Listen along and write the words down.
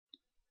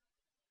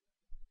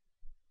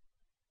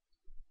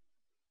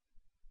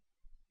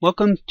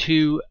Welcome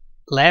to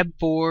Lab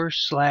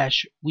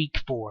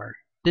 4/Week 4.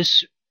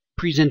 This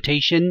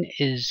presentation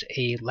is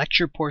a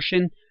lecture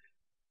portion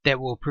that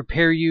will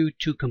prepare you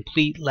to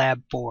complete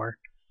Lab 4.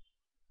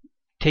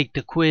 Take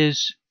the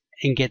quiz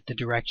and get the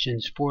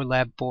directions for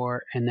Lab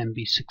 4 and then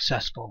be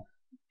successful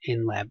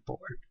in Lab 4.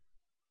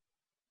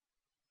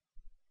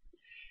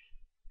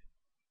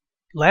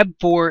 Lab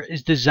 4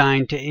 is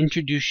designed to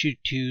introduce you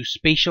to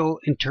spatial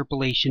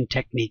interpolation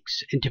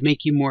techniques and to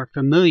make you more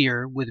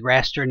familiar with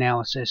raster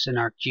analysis in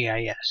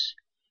ArcGIS.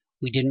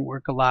 We didn't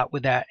work a lot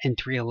with that in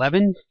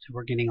 3.11, so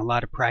we're getting a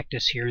lot of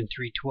practice here in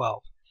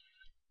 3.12.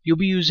 You'll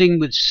be using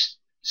with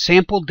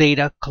sample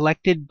data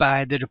collected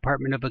by the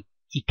Department of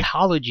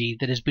Ecology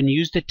that has been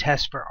used to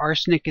test for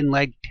arsenic and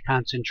lead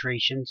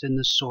concentrations in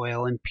the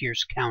soil in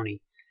Pierce County.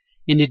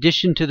 In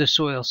addition to the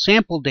soil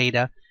sample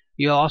data,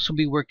 you'll also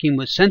be working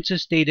with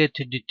census data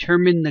to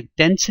determine the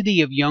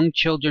density of young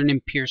children in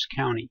Pierce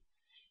County.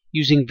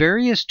 Using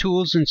various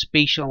tools in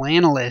Spatial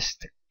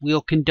Analyst,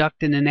 we'll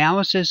conduct an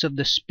analysis of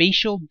the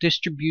spatial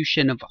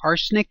distribution of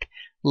arsenic,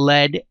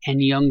 lead,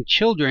 and young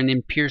children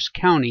in Pierce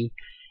County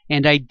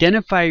and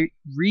identify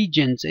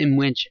regions in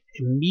which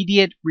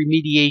immediate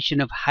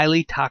remediation of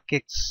highly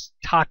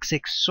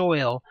toxic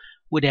soil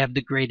would have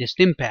the greatest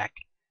impact,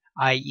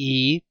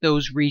 i.e.,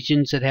 those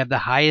regions that have the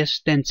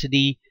highest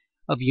density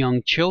of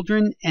young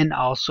children and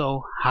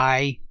also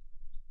high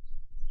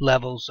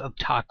levels of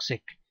toxins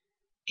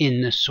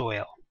in the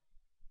soil.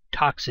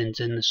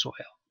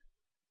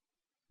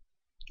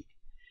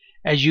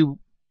 As you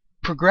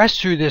progress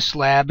through this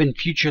lab and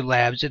future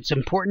labs, it's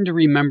important to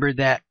remember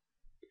that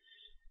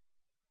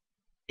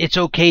it's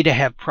okay to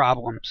have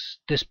problems.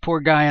 This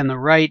poor guy on the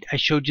right, I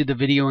showed you the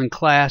video in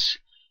class,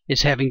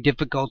 is having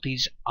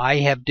difficulties. I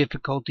have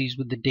difficulties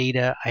with the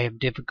data. I have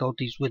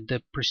difficulties with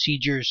the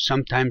procedures.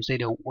 Sometimes they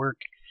don't work.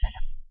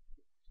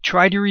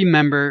 Try to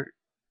remember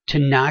to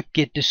not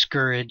get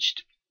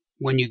discouraged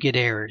when you get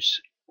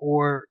errors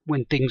or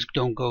when things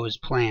don't go as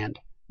planned.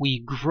 We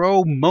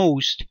grow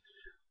most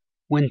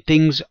when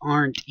things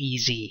aren't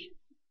easy.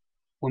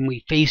 When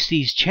we face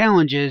these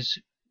challenges,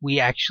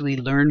 we actually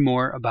learn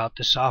more about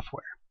the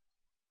software.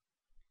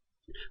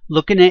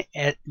 Look at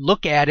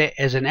it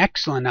as an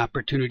excellent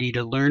opportunity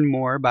to learn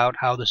more about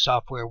how the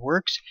software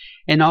works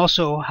and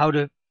also how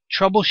to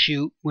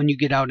troubleshoot when you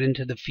get out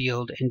into the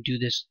field and do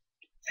this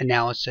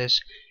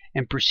analysis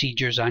and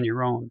procedures on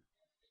your own.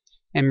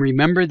 And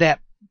remember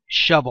that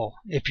shovel.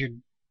 If you're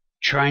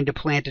trying to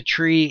plant a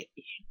tree,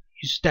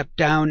 you step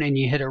down and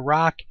you hit a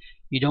rock,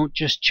 you don't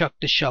just chuck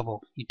the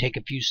shovel. You take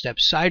a few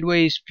steps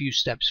sideways, few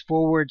steps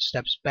forward,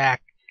 steps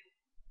back.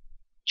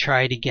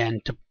 Try it again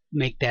to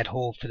make that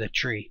hole for the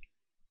tree.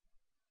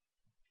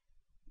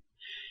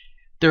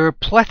 There are a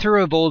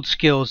plethora of old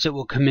skills that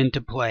will come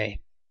into play.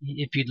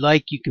 If you'd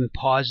like, you can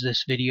pause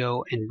this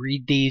video and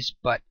read these,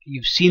 but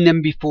you've seen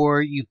them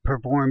before, you've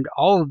performed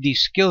all of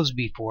these skills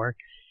before,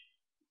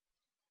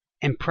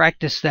 and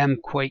practiced them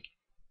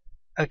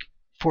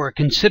for a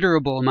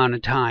considerable amount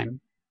of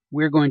time.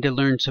 We're going to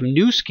learn some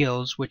new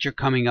skills which are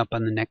coming up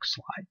on the next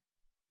slide.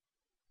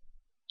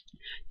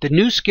 The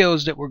new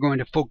skills that we're going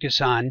to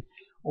focus on,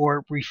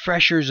 or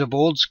refreshers of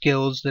old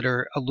skills that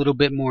are a little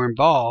bit more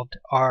involved,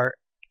 are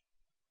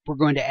we're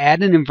going to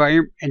add an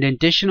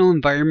additional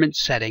environment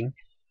setting.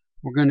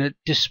 We're going to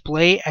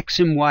display X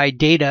and Y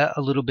data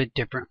a little bit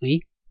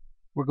differently.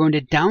 We're going to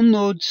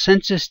download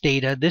census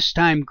data, this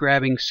time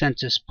grabbing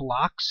census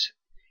blocks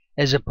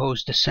as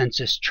opposed to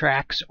census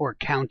tracts or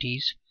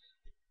counties.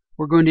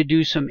 We're going to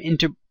do some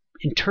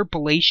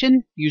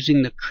interpolation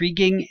using the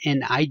Kriging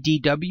and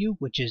IDW,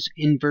 which is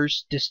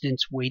inverse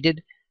distance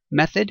weighted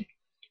method.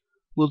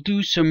 We'll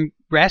do some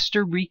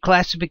raster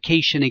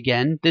reclassification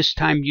again, this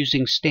time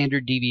using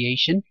standard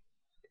deviation.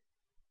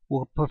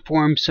 We'll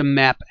perform some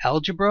map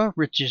algebra,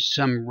 which is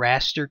some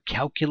raster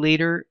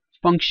calculator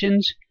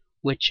functions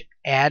which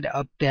add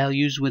up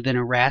values within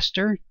a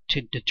raster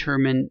to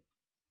determine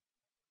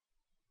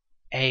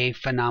a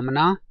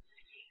phenomena.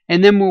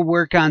 And then we'll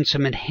work on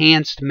some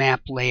enhanced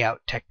map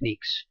layout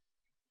techniques.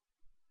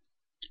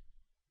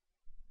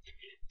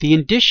 The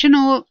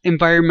additional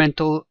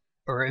environmental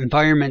or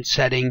environment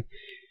setting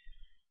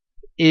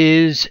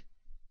it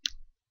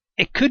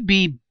could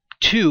be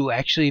two,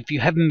 actually, if you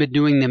haven't been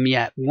doing them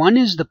yet. One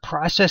is the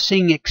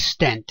processing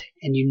extent,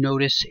 and you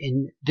notice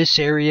in this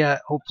area,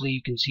 hopefully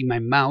you can see my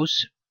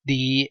mouse,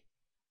 we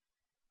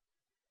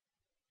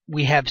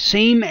have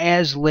same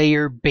as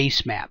layer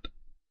base map,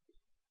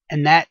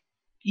 and that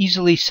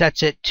easily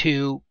sets it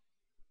to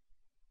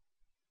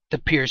the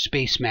Pierce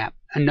base map.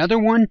 Another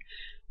one,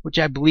 which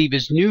I believe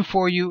is new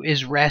for you,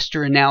 is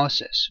raster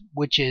analysis,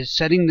 which is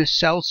setting the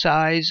cell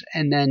size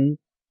and then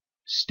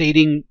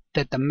stating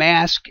that the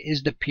mask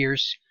is the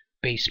Pierce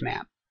base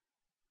map.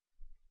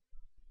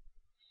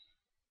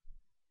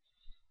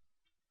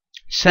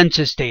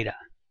 Census data.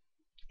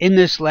 In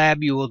this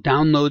lab, you will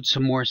download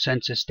some more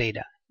census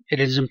data. It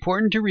is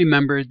important to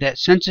remember that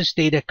census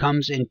data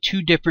comes in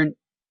two different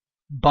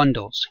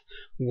bundles.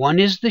 One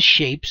is the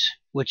shapes,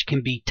 which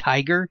can be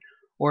Tiger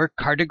or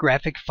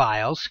cartographic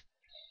files,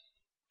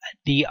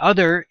 The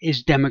other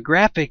is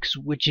demographics,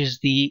 which is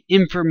the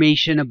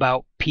information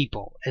about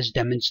people, as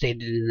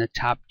demonstrated in the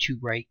top two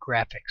right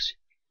graphics.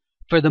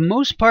 For the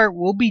most part,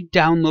 we'll be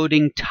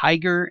downloading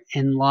tiger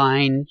and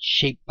line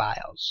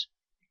shapefiles.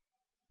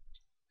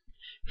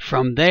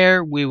 From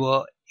there, we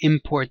will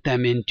import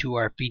them into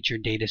our feature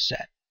data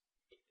set.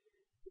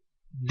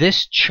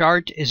 This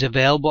chart is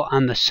available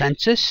on the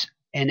census,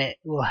 and it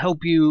will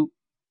help you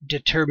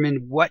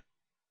determine what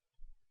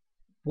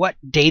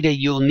data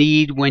you'll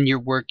need when you're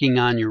working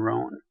on your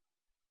own.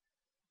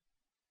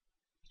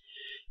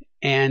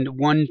 And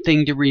one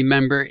thing to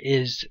remember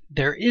is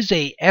there is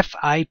a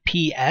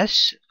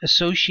FIPS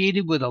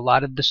associated with a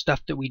lot of the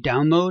stuff that we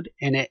download,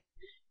 and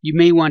you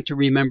may want to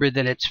remember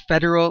that it's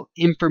Federal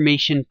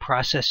Information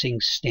Processing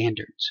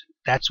Standards.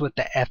 That's what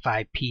the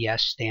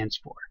FIPS stands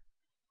for.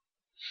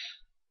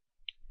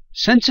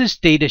 Census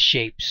data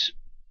shapes.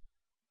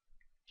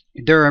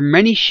 There are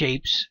many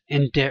shapes,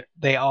 and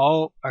they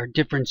all are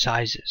different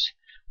sizes.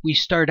 We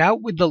start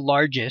out with the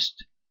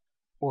largest,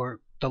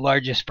 or the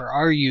largest for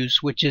our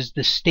use, which is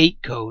the state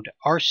code.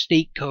 Our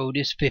state code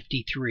is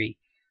 53.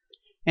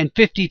 And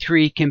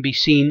 53 can be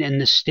seen in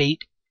the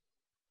state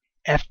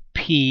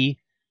FP10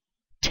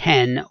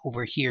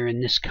 over here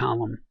in this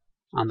column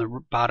on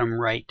the bottom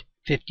right,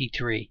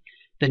 53.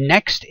 The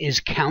next is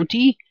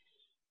county.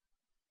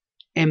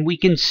 And we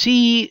can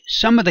see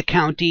some of the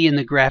county in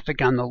the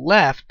graphic on the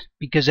left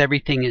because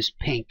everything is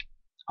pink.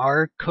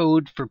 Our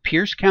code for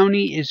Pierce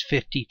County is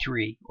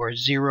 53, or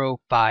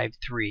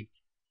 053.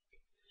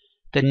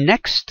 The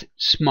next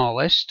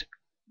smallest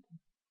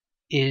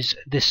is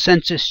the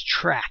census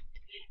tract.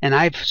 And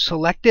I've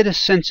selected a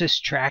census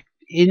tract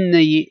in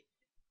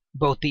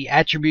both the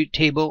attribute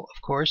table,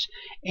 of course,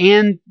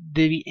 and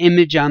the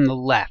image on the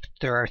left.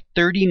 There are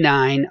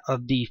 39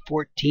 of the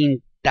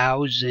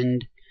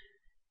 14,000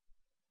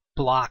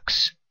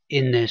 blocks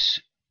in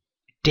this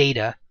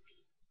data.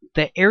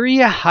 The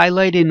area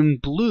highlighted in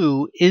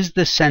blue is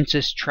the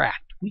census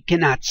tract. We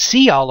cannot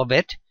see all of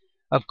it,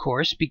 of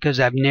course, because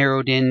I've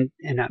narrowed in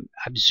and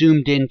I've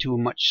zoomed into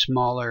a much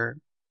smaller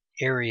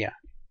area.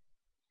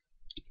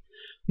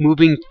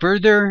 Moving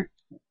further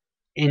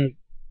in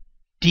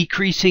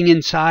decreasing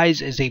in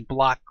size is a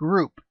block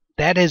group.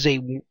 That is a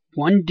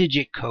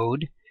one-digit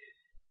code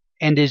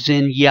and is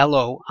in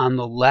yellow on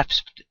the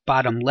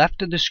bottom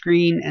left of the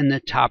screen and the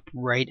top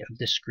right of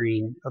the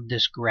screen of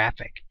this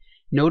graphic.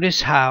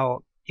 Notice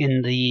how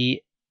in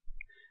the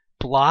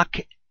block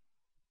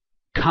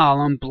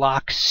column,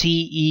 block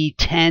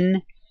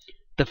CE10,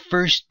 the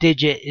first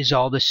digit is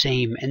all the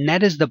same, and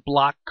that is the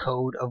block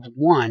code of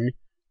 1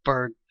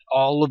 for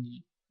all of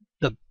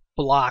the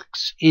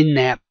blocks in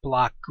that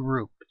block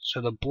group.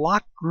 So the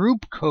block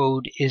group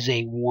code is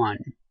a 1.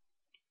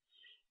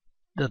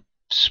 The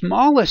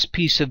smallest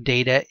piece of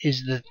data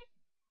is the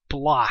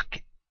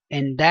block,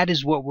 and that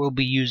is what we'll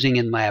be using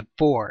in Lab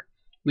 4.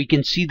 We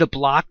can see the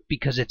block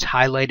because it's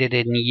highlighted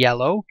in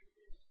yellow.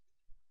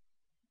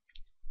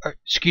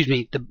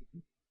 The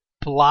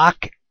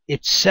block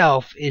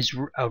itself is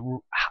a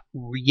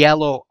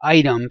yellow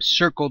item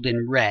circled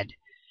in red.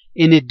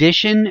 In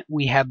addition,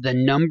 we have the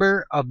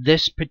number of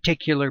this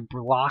particular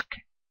block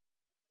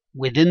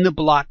within the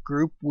block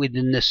group,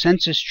 within the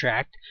census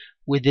tract,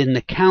 within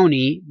the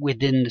county,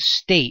 within the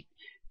state.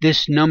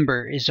 This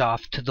number is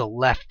off to the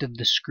left of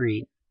the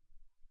screen.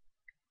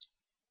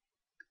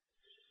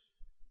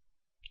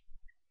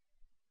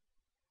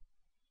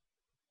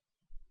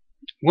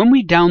 When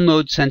we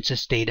download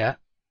census data,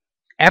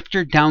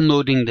 after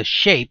downloading the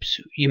shapes,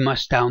 you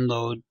must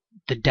download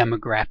the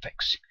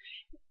demographics.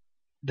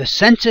 The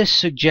census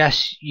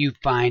suggests you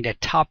find a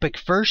topic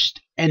first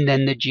and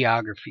then the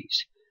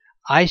geographies.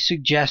 I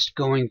suggest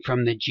going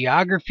from the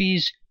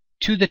geographies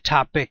to the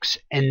topics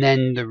and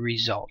then the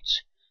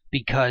results,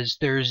 because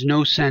there is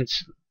no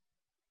sense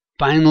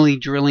finally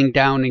drilling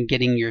down and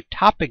getting your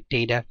topic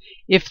data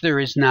if there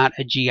is not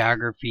a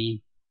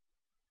geography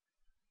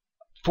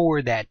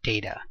for that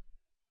data.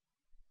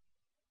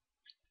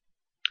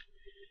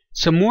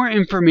 Some more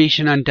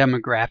information on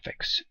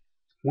demographics.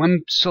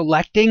 When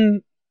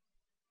selecting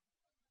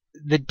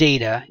the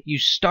data, you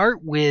start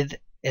with,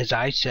 as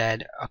I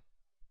said,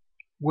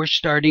 we're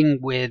starting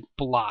with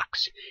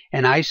blocks,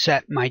 and I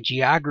set my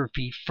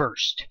geography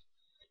first.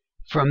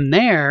 From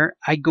there,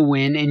 I go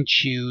in and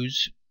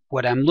choose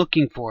what I'm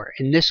looking for.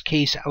 In this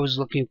case, I was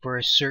looking for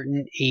a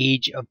certain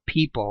age of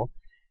people,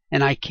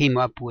 and I came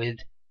up with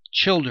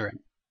children.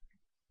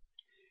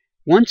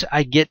 Once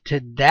I get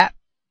to that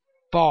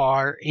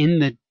far in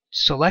the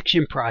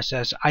selection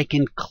process, I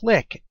can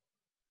click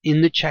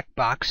in the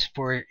checkbox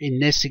for, in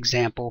this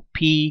example,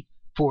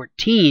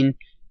 P14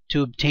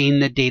 to obtain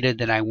the data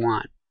that I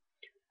want.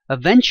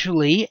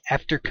 Eventually,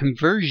 after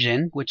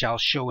conversion, which I'll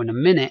show in a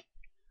minute,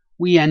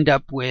 we end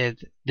up with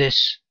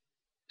this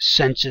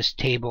census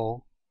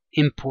table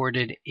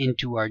imported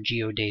into our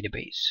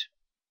geodatabase.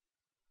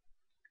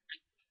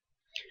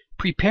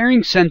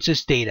 Preparing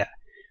census data.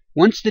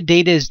 Once the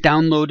data is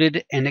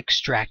downloaded and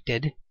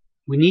extracted,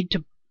 we need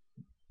to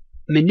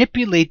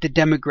manipulate the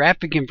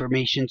demographic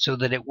information so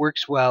that it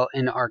works well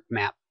in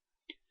ArcMap.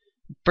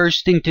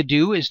 first thing to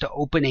do is to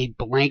open a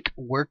blank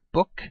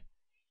workbook.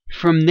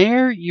 From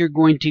there, you're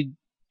going to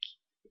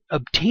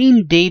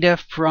obtain data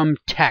from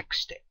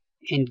text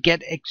and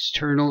get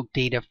external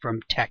data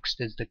from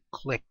text as the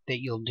click that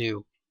you'll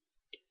do.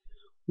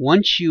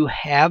 Once you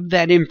have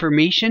that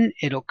information,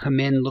 it'll come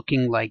in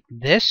looking like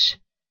this.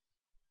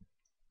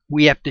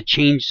 We have to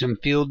change some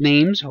field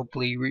names.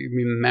 Hopefully you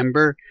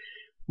remember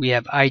we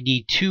have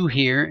ID2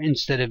 here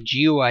instead of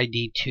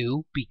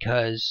GeoID2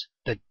 because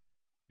the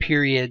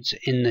periods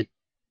in the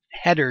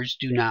headers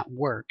do not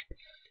work.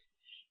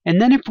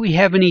 And then if we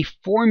have any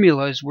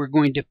formulas, we're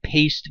going to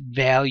paste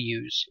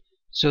values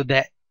so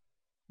that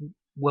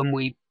when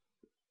we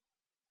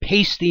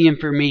paste the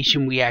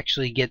information, we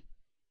actually get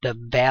the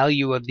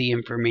value of the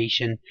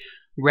information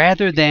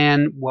rather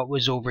than what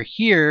was over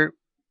here,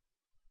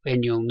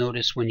 and you'll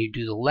notice when you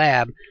do the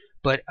lab,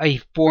 but a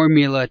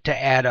formula to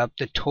add up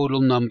the total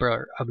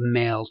number of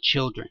male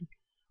children.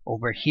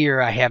 Over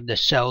here I have the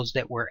cells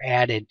that were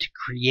added to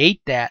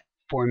create that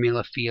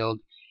formula field,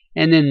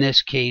 and in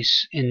this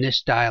case, in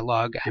this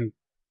dialog, I'm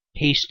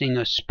pasting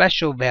a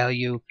special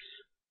value,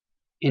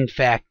 in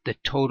fact the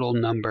total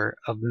number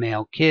of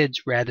male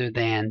kids rather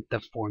than the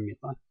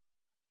formula.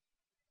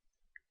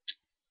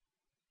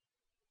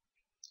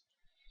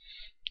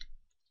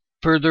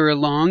 Further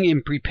along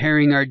in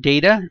preparing our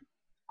data,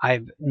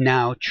 I've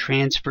now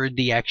transferred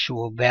the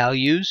actual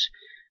values.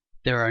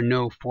 There are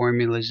no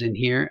formulas in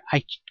here.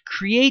 I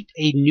create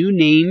a new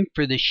name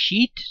for the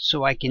sheet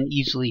so I can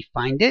easily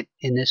find it.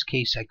 In this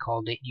case, I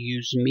called it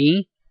Use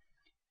Me.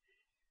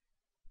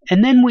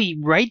 And then we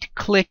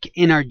right-click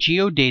in our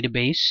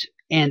GeoDatabase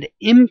and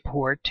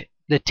import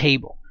the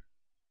table.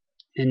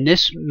 And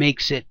this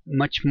makes it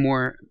much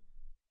more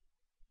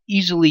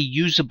easily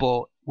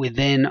usable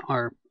within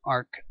our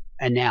ARC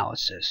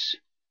analysis.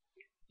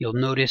 You'll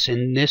notice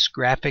in this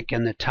graphic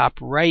in the top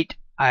right,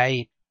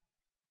 I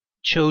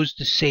chose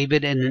to save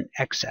it in an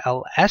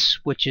XLS,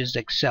 which is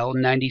Excel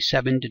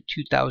 97 to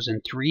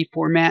 2003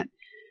 format.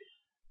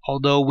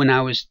 Although when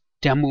I was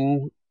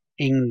demoing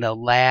the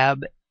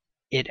lab,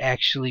 it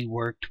actually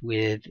worked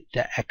with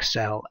the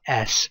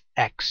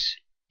XLSX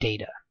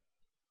data.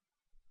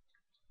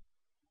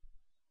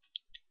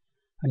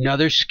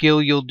 Another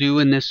skill you'll do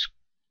in this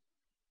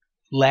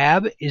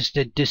lab is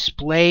to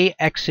display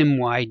X and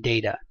Y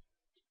data.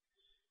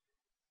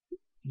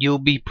 You'll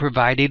be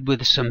provided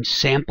with some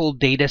sample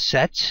data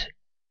sets,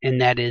 and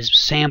that is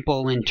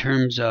sample in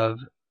terms of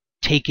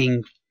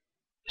taking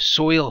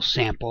soil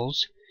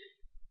samples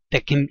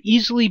that can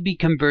easily be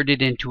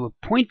converted into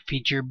a point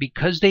feature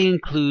because they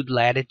include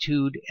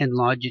latitude and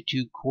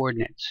longitude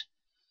coordinates.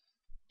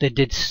 The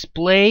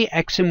display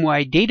X and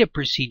Y data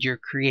procedure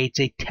creates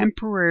a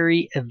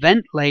temporary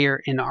event layer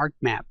in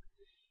ArcMap.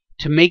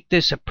 To make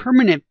this a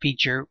permanent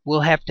feature,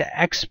 we'll have to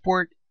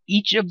export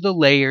each of the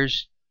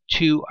layers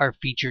to our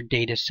featured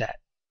data set.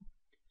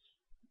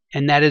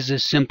 And that is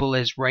as simple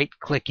as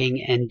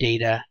right-clicking and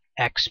data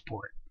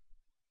export.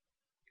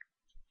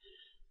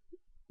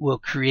 We'll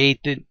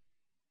create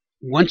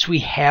once we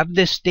have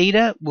this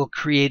data, we'll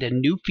create a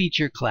new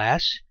feature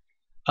class,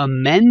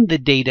 amend the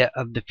data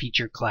of the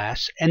feature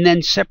class, and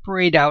then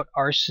separate out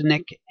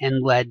arsenic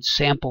and lead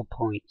sample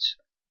points.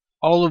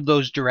 All of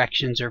those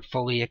directions are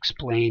fully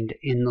explained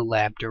in the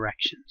lab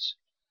directions.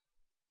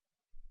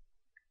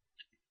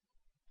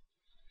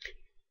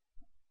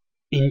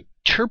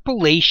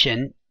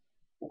 Interpolation,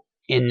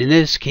 and in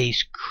this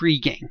case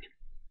kriging.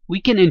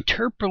 We can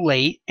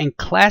interpolate and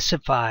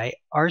classify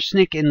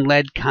arsenic and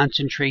lead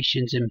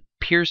concentrations in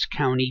Pierce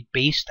County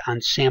based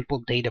on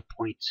sample data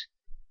points.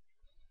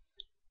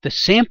 The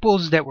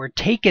samples that were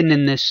taken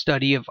in this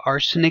study of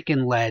arsenic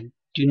and lead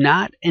do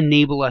not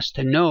enable us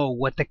to know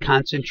what the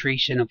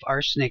concentration of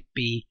arsenic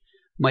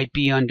might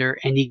be under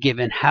any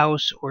given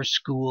house or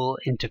school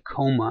in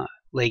Tacoma,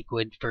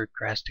 Lakewood,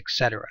 Furcrest,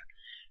 etc.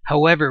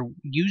 However,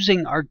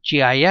 using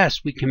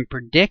ArcGIS, we can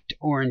predict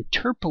or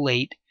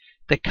interpolate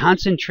the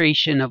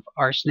concentration of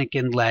arsenic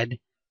and lead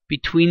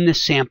between the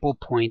sample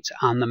points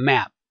on the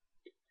map.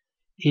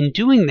 In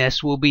doing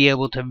this, we'll be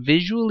able to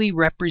visually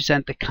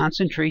represent the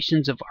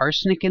concentrations of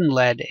arsenic and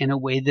lead in a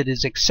way that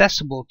is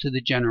accessible to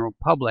the general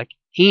public,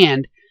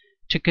 and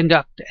to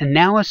conduct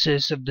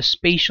analysis of the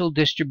spatial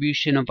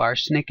distribution of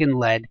arsenic and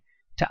lead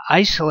to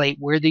isolate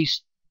where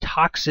these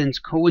toxins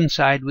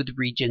coincide with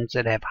regions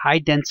that have high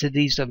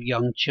densities of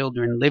young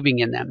children living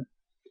in them.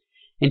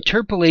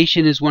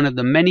 Interpolation is one of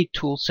the many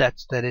tool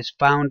sets that is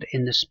found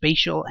in the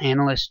Spatial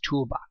Analyst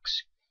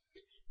Toolbox.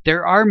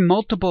 There are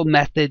multiple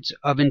methods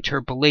of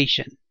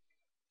interpolation,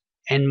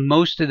 and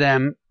most of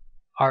them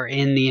are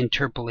in the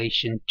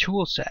interpolation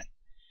toolset.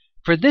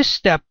 For this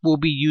step, we'll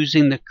be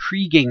using the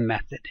kriging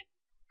method.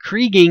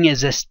 Kriging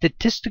is a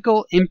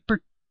statistical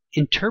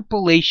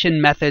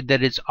interpolation method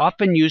that is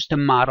often used to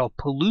model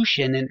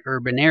pollution in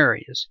urban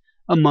areas,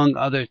 among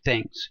other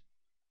things.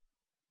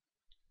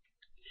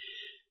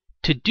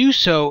 To do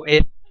so,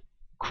 it,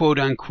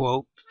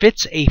 quote-unquote,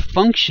 fits a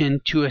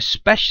function to a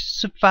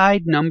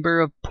specified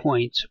number of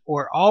points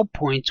or all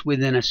points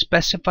within a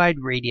specified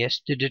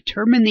radius to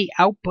determine the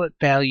output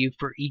value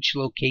for each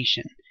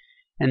location.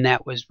 And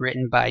that was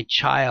written by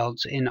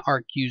Childs in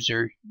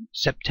ArcUser,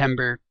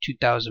 September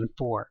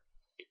 2004.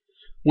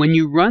 When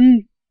you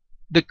run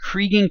the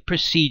Kriging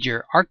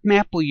procedure,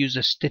 ArcMap will use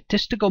a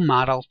statistical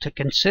model to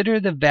consider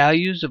the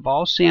values of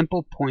all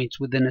sample points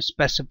within a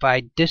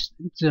specified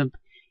distance of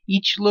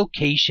each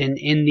location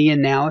in the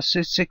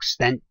analysis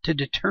extent to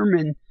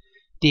determine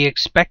the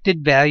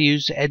expected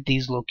values at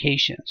these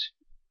locations.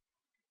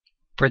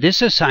 For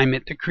this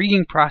assignment, the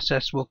Kriging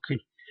process will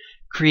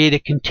create a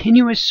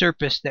continuous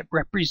surface that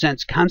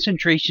represents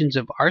concentrations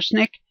of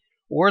arsenic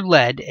or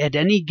lead at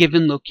any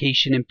given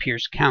location in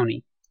Pierce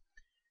County.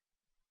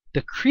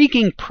 The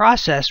Kriging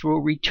process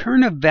will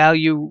return a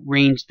value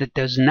range that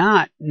does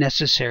not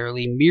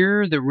necessarily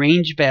mirror the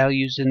range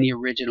values in the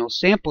original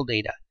sample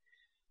data,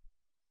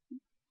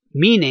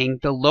 meaning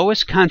the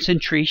lowest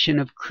concentration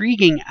of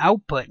Kriging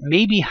output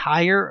may be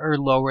higher or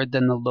lower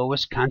than the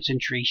lowest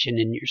concentration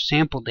in your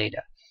sample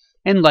data,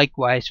 and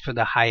likewise for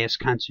the highest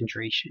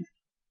concentration.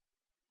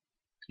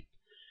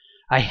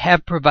 I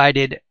have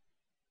provided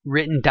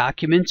written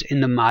documents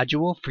in the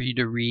module for you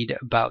to read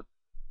about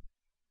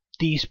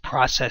these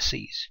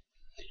processes.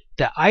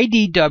 The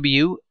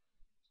IDW,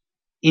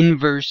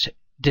 inverse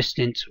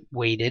distance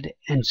weighted,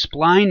 and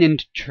spline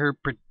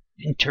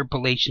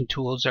interpolation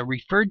tools are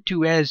referred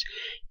to as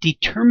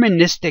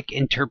deterministic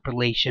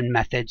interpolation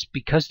methods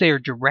because they are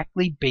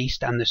directly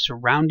based on the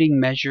surrounding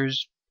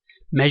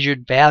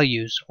measured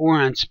values or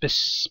on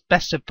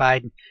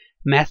specified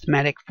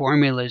mathematic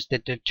formulas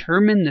that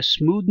determine the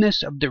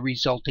smoothness of the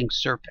resulting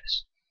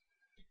surface.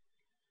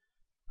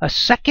 A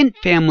second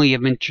family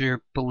of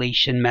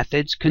interpolation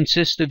methods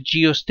consists of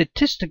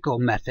geostatistical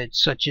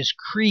methods such as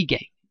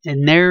Kriging,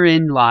 and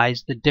therein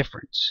lies the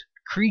difference.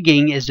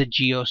 Kriging is a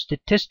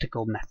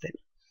geostatistical method,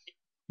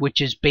 which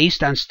is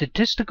based on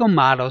statistical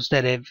models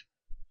that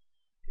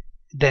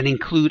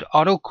include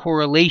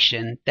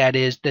autocorrelation, that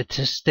is, the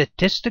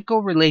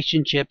statistical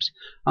relationships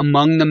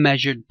among the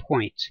measured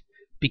points.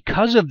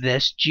 Because of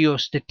this,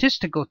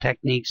 geostatistical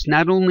techniques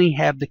not only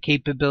have the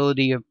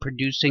capability of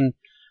producing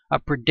a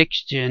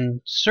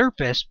prediction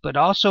surface, but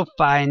also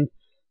find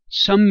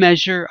some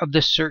measure of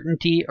the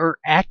certainty or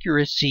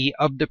accuracy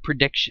of the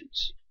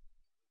predictions.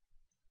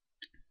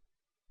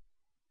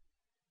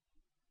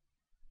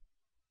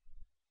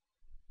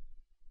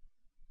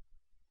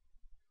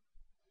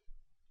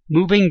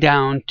 Moving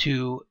down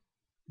to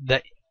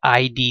the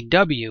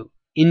IDW,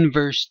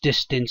 inverse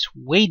distance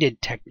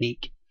weighted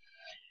technique.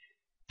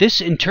 This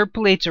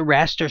interpolates a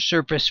raster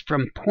surface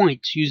from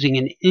points using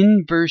an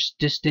inverse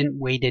distance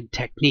weighted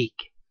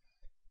technique.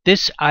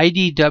 This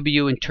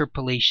IDW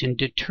interpolation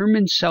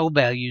determines cell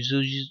values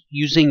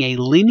using a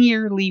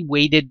linearly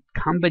weighted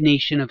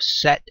combination of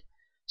set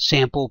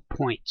sample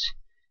points.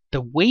 The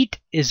weight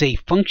is a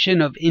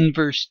function of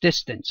inverse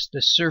distance.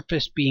 The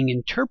surface being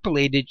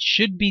interpolated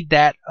should be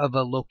that of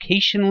a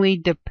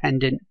locationally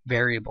dependent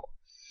variable.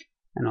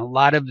 And a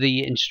lot of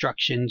the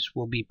instructions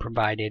will be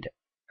provided,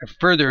 or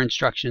further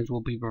instructions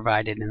will be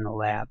provided in the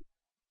lab.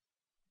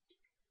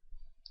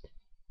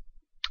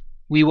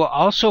 We will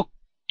also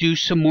do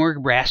some more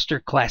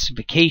raster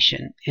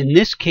classification. In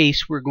this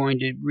case, we're going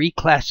to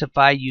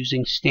reclassify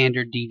using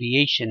standard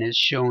deviation as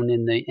shown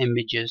in the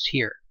images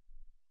here.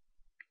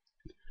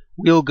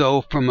 We'll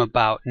go from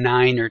about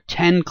 9 or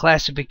 10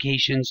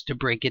 classifications to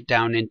break it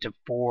down into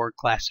 4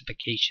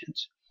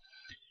 classifications.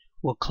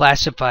 We'll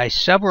classify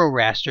several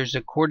rasters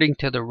according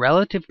to the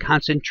relative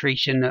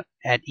concentration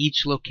at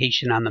each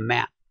location on the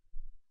map.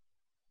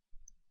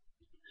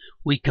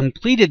 We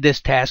completed this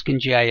task in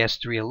GIS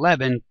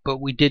 311, but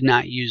we did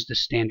not use the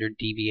standard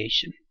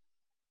deviation.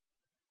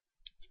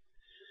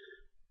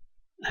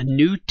 A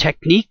new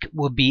technique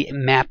will be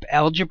Map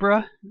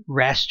Algebra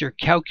Raster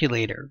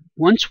Calculator.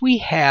 Once we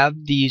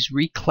have these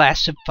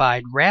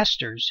reclassified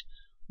rasters,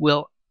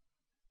 we'll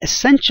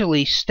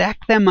essentially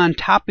stack them on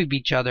top of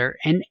each other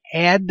and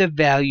add the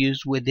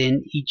values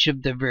within each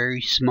of the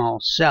very small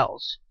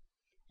cells.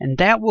 And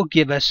that will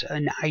give us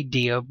an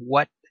idea of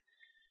what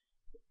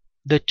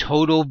the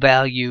total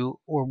value,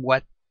 or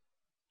what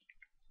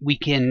we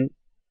can,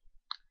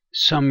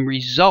 some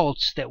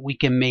results that we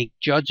can make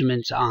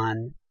judgments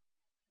on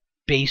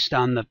based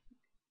on the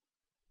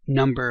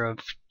number of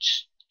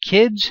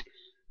kids,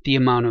 the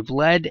amount of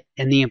lead,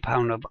 and the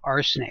amount of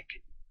arsenic.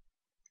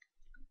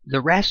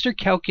 The raster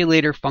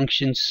calculator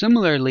functions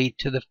similarly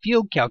to the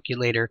field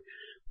calculator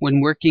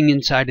when working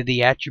inside of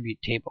the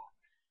attribute table.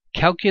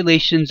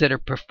 Calculations that are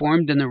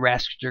performed in the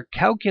raster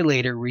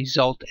calculator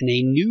result in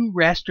a new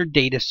raster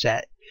data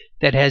set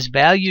that has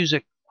values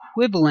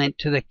equivalent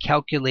to the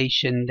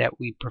calculation that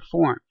we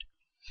performed.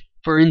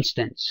 For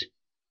instance,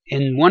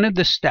 in one of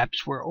the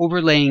steps, we're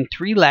overlaying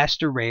 3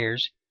 raster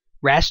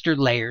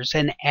layers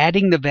and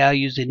adding the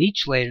values in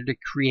each layer to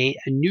create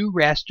a new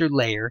raster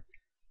layer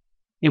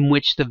in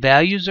which the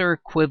values are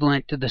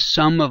equivalent to the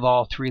sum of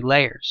all 3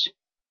 layers.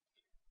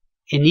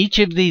 In each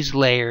of these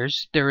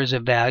layers, there is a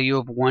value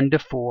of 1 to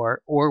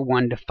 4 or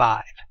 1 to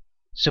 5.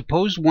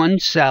 Suppose one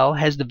cell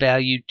has the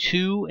value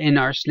 2 in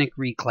arsenic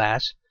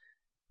reclass,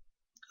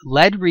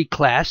 lead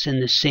reclass in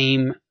the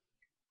same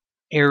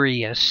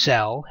area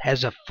cell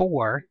has a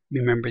 4,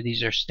 remember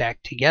these are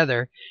stacked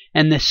together,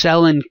 and the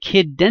cell in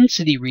Kidd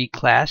density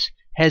reclass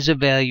has a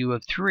value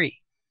of 3.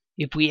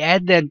 If we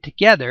add them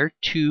together,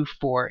 2,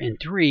 4, and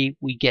 3,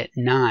 we get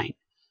 9.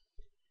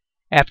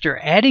 After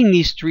adding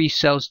these 3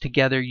 cells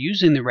together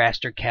using the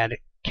raster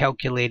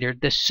calculator,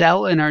 the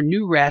cell in our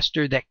new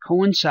raster that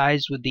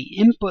coincides with the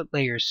input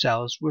layer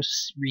cells will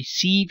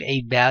receive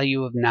a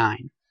value of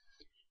 9.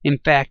 In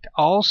fact,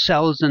 all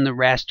cells in the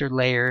raster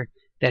layer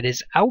that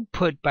is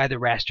output by the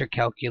raster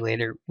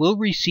calculator will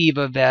receive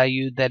a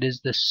value that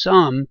is the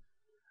sum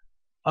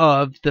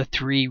of the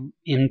 3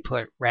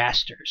 input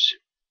rasters.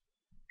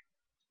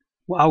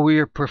 While we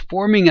are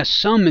performing a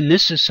sum in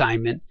this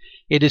assignment,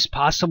 it is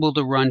possible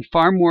to run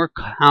far more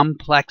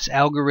complex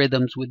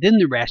algorithms within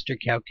the raster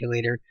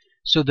calculator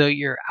so that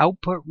your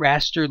output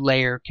raster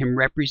layer can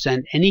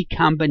represent any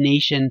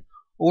combination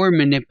or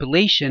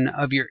manipulation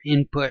of your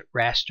input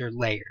raster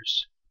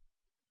layers.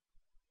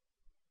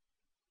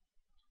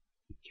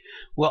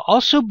 We'll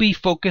also be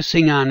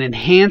focusing on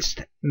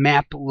enhanced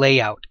map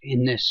layout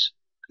in this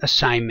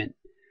assignment.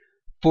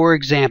 For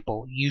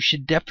example, you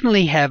should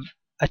definitely have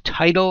a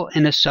title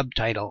and a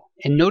subtitle,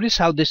 and notice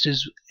how this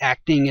is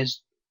acting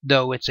as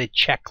though it's a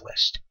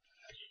checklist.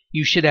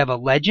 You should have a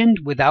legend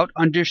without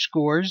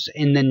underscores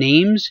in the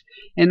names,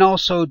 and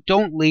also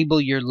don't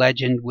label your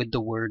legend with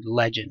the word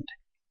legend.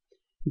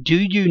 Do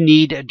you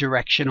need a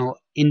directional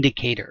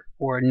indicator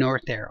or a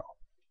north arrow?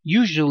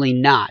 Usually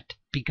not,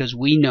 because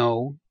we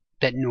know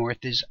that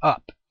north is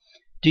up.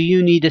 Do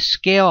you need a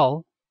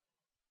scale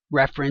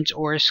reference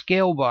or a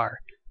scale bar?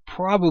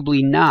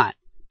 Probably not,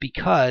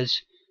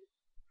 because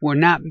we're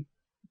not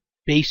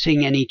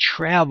basing any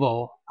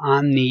travel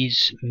on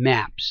these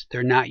maps.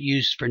 They're not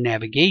used for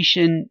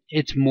navigation.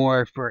 It's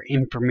more for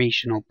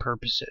informational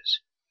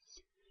purposes.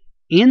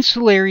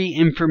 Ancillary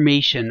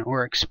information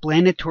or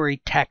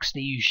explanatory text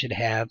that you should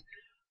have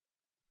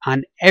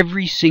on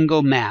every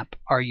single map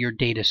are your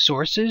data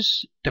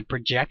sources, the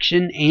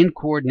projection and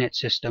coordinate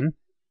system,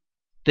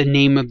 the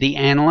name of the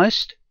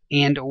analyst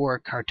and or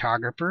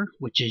cartographer,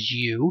 which is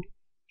you,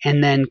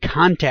 and then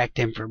contact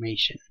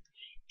information.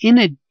 In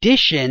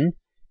addition,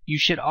 you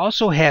should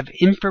also have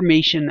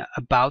information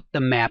about the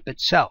map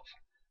itself,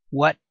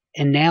 what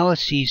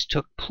analyses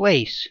took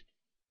place,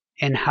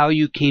 and how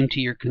you came to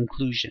your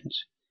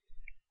conclusions.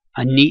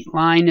 A neat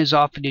line is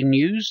often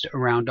used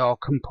around all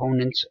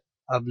components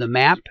of the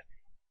map,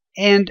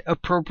 and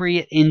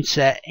appropriate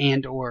inset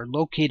and or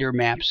locator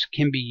maps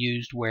can be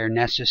used where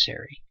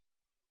necessary.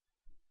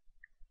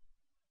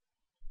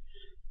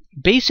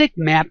 Basic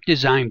map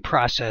design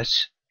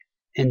process,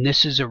 and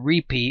this is a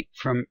repeat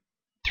from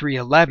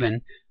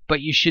 311, but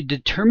you should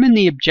determine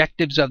the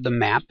objectives of the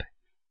map,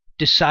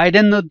 decide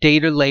on the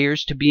data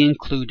layers to be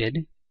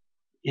included.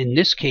 In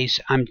this case,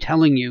 I'm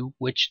telling you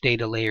which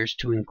data layers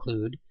to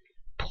include.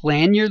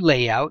 Plan your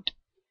layout,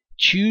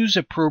 choose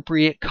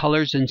appropriate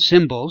colors and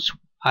symbols.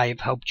 I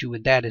have helped you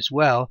with that as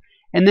well,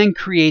 and then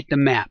create the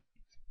map.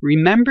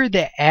 Remember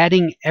that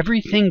adding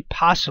everything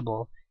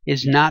possible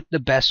is not the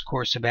best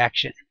course of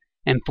action.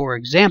 And for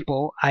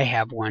example, I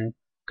have one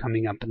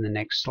coming up in the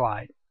next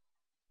slide.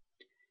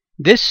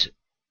 This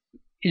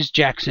is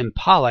Jackson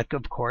Pollock,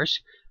 of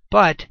course,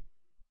 but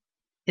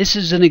this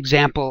is an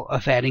example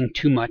of adding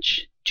too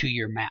much to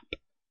your map.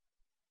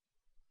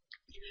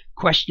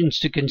 Questions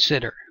to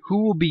consider.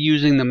 Who will be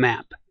using the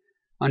map?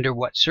 Under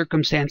what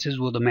circumstances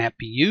will the map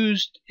be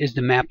used? Is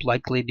the map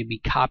likely to be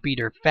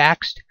copied or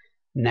faxed?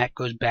 And that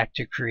goes back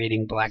to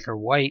creating black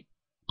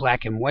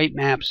and white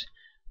maps.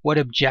 What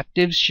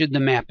objectives should the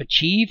map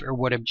achieve, or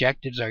what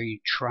objectives are you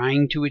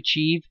trying to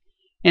achieve?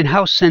 And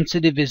how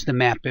sensitive is the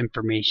map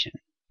information?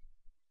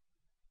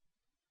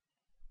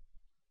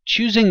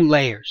 Choosing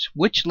layers.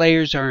 Which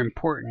layers are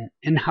important,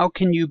 and how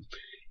can you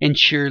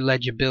ensure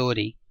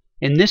legibility?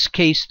 In this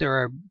case, there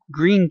are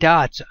green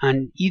dots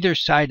on either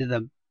side of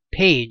the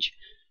page,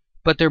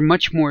 but they're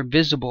much more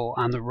visible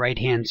on the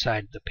right-hand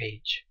side of the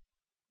page.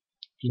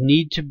 You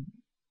need to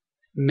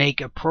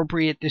make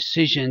appropriate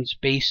decisions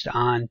based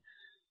on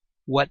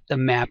what the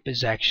map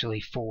is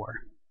actually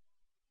for.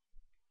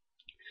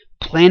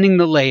 Planning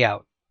the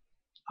layout.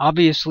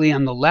 Obviously,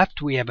 on the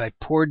left, we have a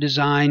poor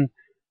design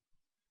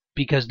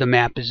because the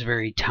map is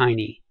very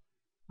tiny.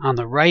 On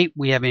the right,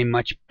 we have a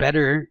much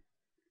better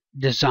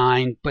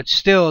design, but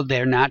still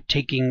they're not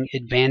taking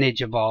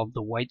advantage of all of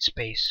the white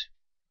space.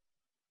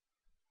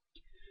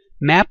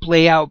 Map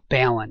layout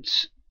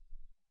balance.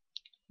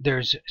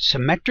 There's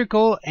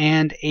symmetrical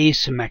and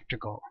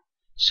asymmetrical.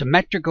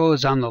 Symmetrical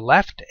is on the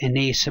left and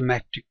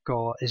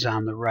asymmetrical is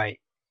on the right.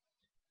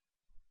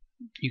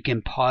 You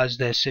can pause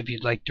this if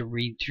you'd like to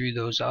read through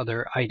those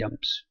other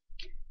items.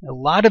 A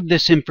lot of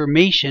this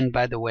information,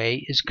 by the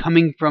way, is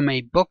coming from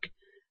a book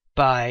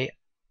by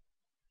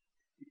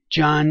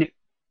John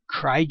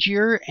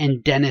Krieger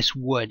and Dennis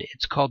Wood.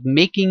 It's called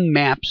Making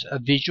Maps, a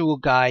Visual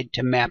Guide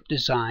to Map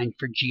Design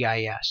for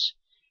GIS.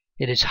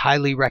 It is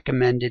highly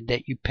recommended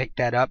that you pick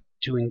that up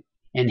to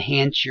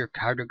enhance your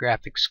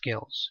cartographic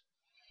skills.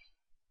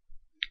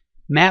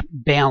 Map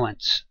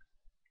balance.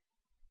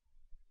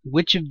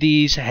 Which of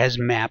these has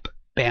map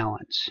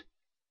balance?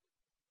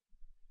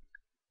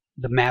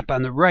 The map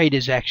on the right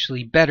is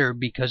actually better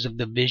because of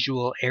the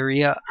visual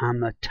area on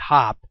the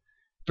top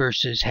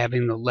versus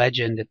having the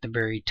legend at the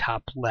very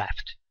top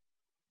left.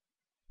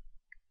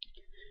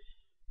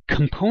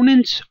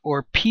 Components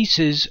or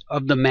pieces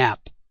of the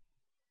map.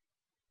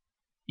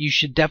 You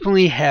should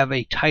definitely have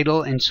a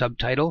title and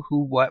subtitle,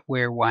 who, what,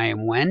 where, why,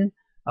 and when,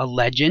 a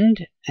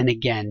legend, and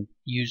again,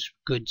 use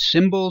good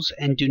symbols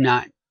and do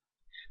not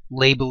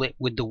label it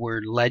with the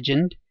word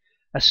legend,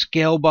 a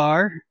scale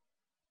bar,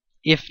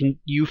 if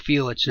you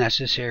feel it's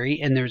necessary,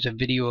 and there's a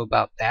video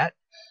about that.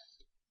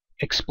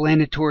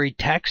 Explanatory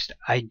text,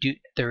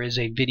 there is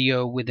a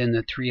video within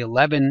the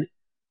 311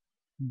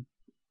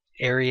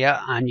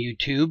 area on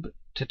YouTube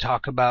to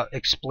talk about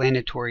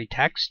explanatory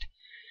text.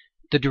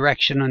 The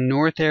direction on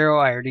north arrow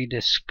I already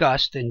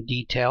discussed in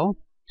detail.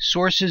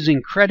 Sources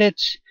and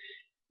credits,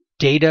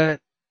 data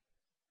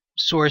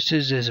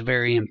sources is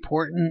very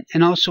important,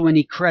 and also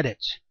any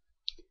credits.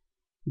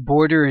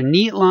 Border and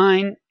neat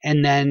line,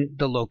 and then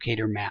the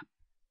locator map.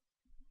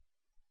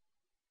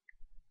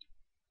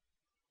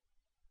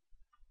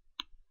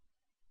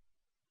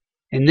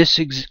 In this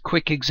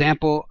quick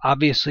example,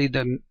 obviously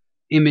the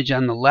image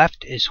on the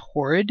left is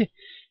horrid.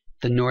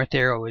 The north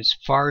arrow is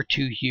far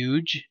too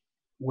huge,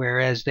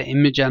 whereas the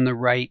image on the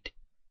right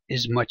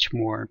is much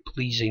more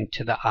pleasing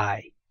to the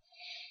eye.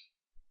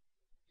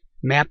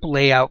 Map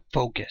layout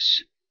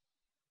focus.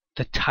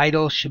 The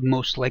title should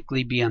most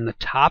likely be on the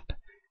top,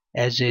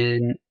 as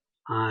in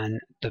on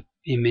the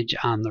image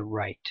on the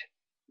right.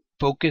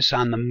 Focus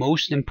on the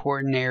most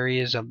important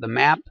areas of the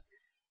map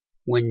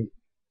when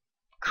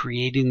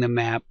creating the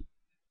map,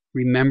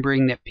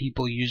 remembering that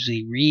people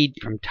usually read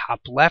from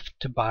top left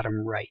to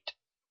bottom right.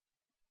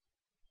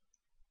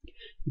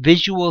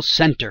 Visual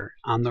center.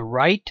 On the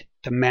right,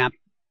 the map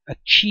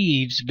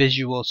achieves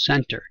visual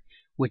center,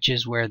 which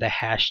is where the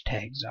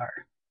hashtags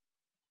are.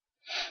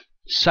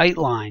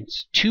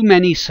 Sightlines. Too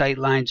many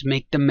sightlines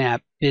make the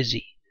map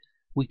busy.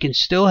 We can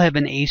still have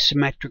an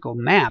asymmetrical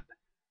map,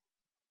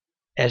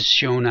 as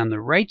shown on the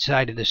right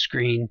side of the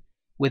screen,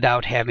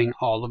 without having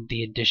all of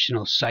the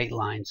additional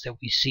sightlines that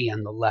we see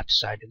on the left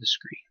side of the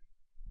screen.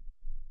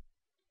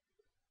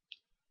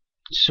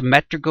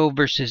 Symmetrical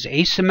versus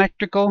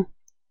asymmetrical.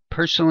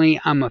 Personally,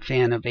 I'm a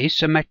fan of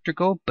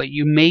asymmetrical, but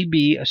you may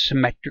be a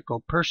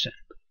symmetrical person.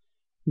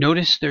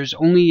 Notice there's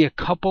only a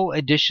couple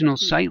additional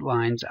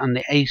sightlines on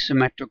the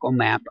asymmetrical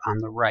map on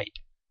the right.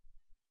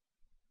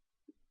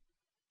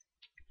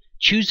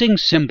 Choosing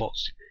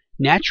symbols.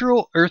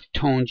 Natural earth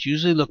tones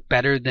usually look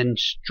better than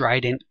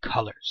strident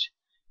colors.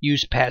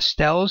 Use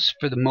pastels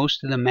for the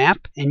most of the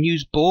map and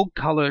use bold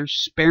colors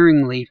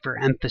sparingly for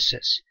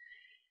emphasis.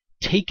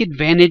 Take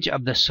advantage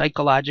of the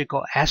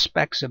psychological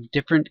aspects of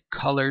different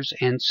colors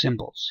and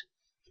symbols.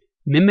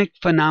 Mimic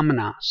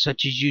phenomena,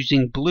 such as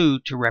using blue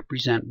to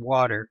represent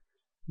water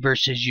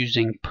versus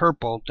using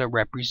purple that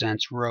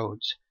represents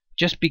roads.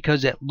 Just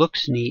because it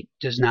looks neat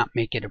does not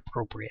make it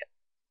appropriate.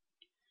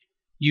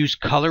 Use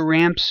color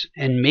ramps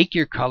and make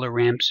your color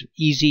ramps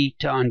easy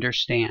to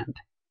understand.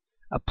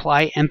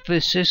 Apply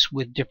emphasis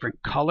with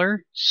different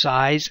color,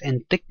 size,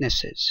 and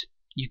thicknesses.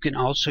 You can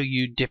also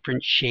use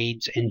different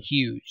shades and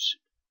hues.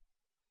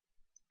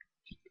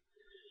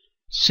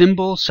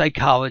 Symbol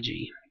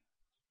psychology.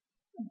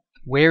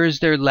 Where is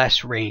there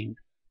less rain?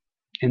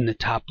 In the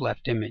top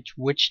left image.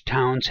 Which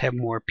towns have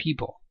more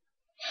people?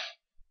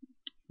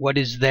 What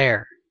is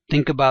there?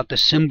 Think about the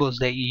symbols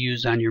that you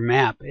use on your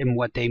map and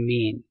what they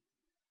mean.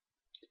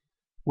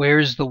 Where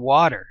is the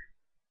water?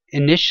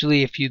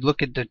 Initially, if you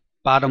look at the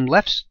bottom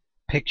left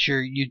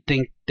picture, you'd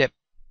think that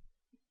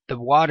the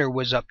water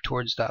was up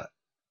towards the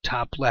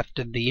top left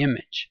of the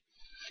image.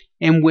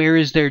 And where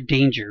is there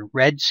danger?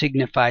 Red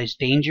signifies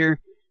danger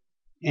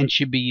and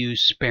should be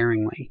used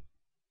sparingly.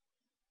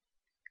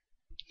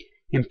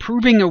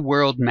 Improving a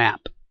world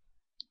map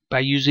by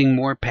using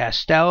more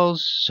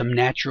pastels, some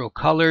natural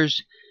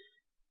colors,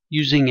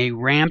 using a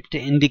ramp to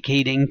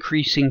indicate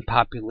increasing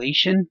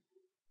population,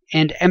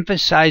 and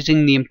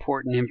emphasizing the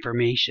important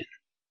information.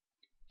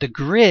 The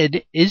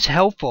grid is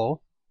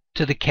helpful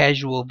to the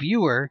casual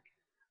viewer,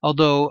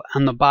 although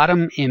on the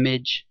bottom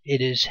image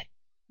it is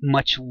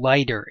much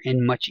lighter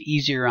and much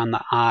easier on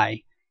the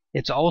eye.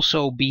 It's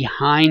also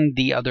behind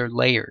the other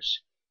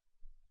layers.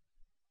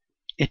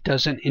 It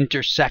doesn't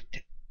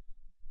intersect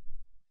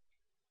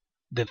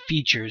the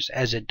features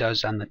as it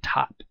does on the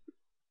top.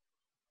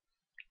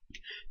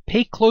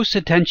 Pay close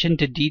attention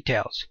to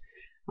details.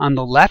 On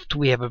the left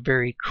we have a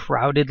very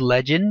crowded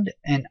legend,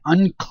 an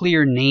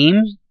unclear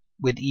name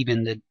with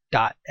even the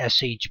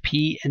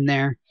 .shp in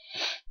there.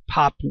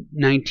 POP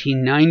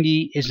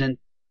 1990 isn't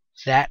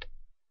that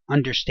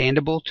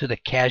understandable to the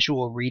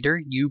casual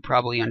reader. You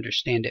probably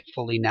understand it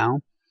fully now.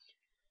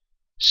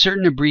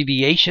 Certain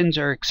abbreviations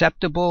are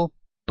acceptable,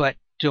 but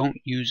don't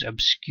use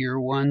obscure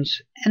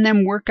ones. And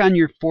then work on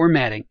your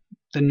formatting.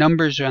 The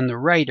numbers on the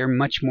right are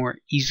much more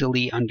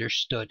easily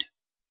understood.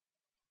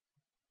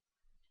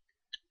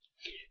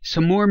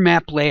 Some more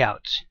map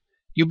layouts.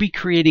 You'll be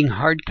creating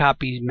hard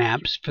copy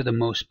maps for the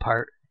most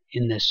part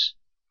in this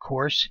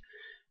course.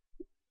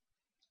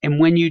 And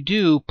when you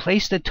do,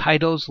 place the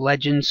titles,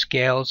 legends,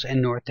 scales,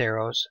 and north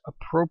arrows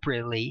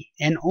appropriately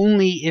and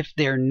only if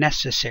they're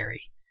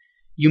necessary.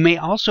 You may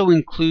also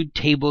include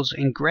tables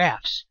and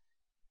graphs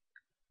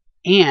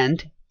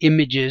and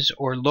images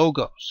or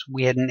logos.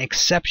 We had an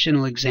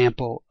exceptional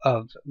example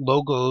of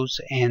logos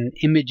and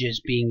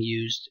images being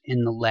used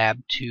in the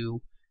Lab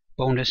 2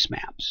 bonus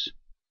maps.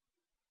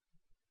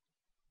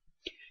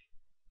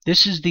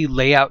 This is the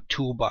layout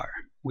toolbar.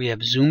 We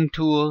have zoom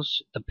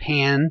tools, the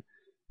pan,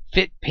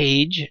 fit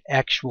page,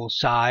 actual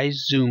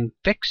size, zoom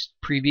fixed,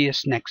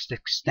 previous, next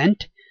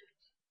extent.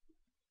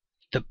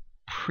 The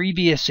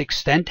previous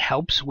extent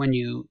helps when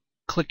you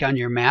click on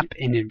your map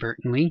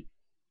inadvertently.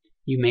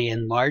 You may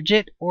enlarge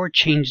it or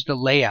change the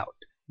layout.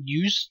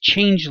 Use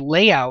change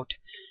layout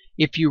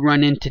if you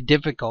run into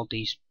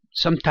difficulties.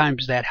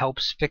 Sometimes that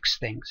helps fix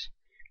things.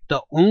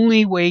 The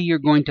only way you're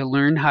going to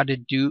learn how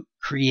to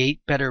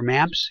create better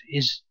maps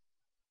is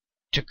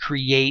to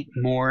create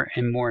more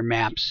and more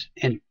maps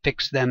and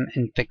fix them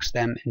and fix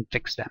them and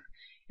fix them.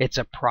 It's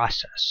a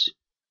process.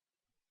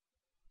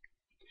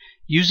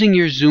 Using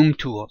your zoom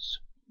tools.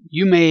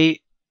 You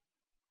may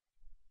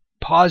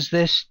pause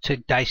this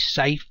to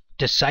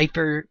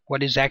decipher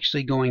what is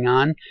actually going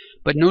on,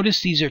 but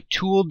notice these are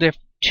two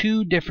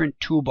different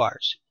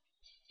toolbars.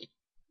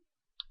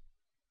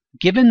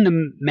 Given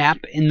the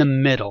map in the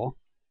middle,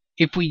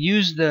 if we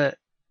use the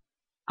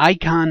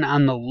icon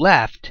on the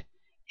left,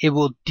 it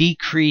will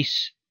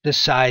decrease the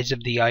size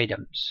of the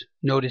items.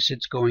 Notice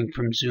it's going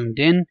from zoomed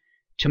in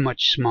to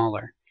much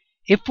smaller.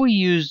 If we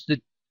use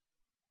the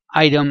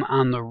item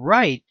on the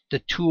right, the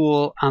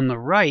tool on the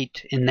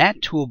right in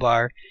that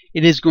toolbar,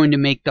 it is going to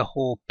make the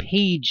whole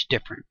page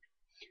different.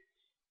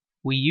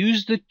 We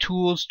use the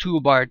Tools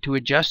toolbar to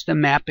adjust the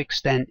map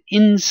extent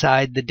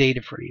inside the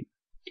data frame.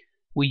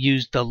 We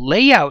use the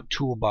Layout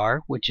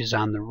toolbar, which is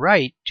on the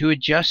right, to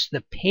adjust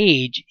the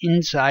page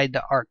inside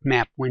the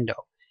ArcMap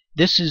window.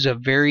 This is a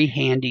very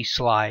handy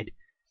slide.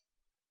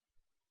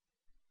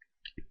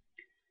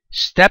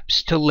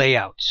 Steps to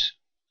layouts.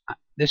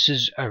 This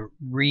is a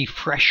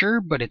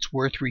refresher, but it's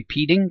worth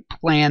repeating.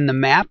 Plan the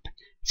map.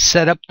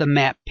 Set up the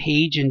map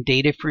page and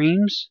data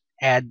frames.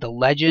 Add the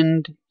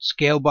legend,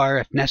 scale bar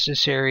if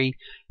necessary,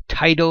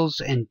 titles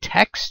and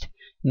text.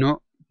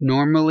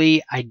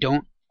 Normally, I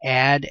don't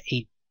add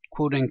a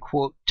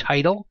quote-unquote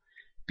title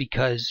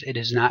because it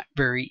is not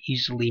very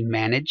easily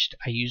managed.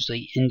 I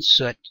usually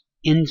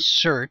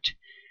insert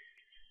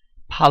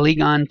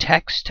polygon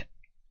text.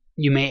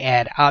 You may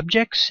add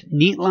objects,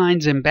 neat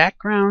lines and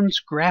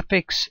backgrounds,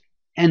 graphics,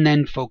 and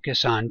then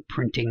focus on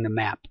printing the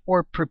map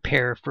or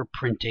prepare for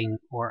printing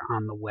or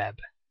on the web.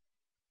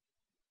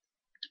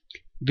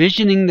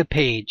 Visioning the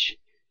page.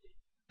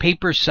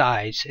 Paper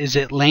size. Is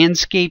it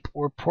landscape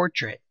or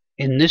portrait?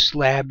 In this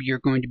lab, you're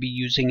going to be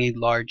using a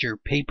larger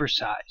paper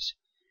size.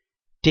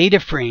 Data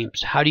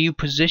frames. How do you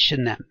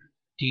position them?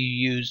 Do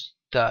you use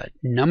the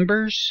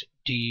numbers?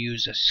 Do you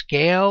use a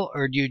scale?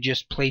 Or do you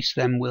just place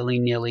them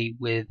willy-nilly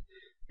with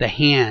the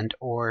hand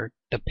or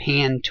the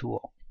pan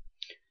tool?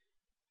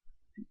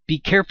 Be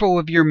careful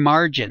of your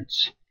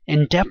margins.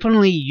 And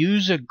definitely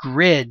use a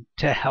grid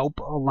to help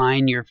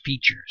align your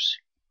features.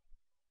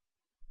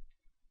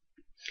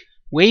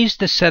 Ways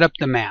to set up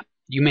the map.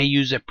 You may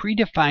use a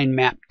predefined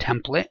map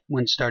template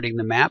when starting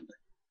the map.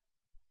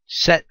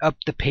 Set up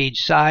the page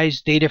size,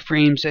 data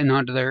frames, and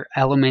other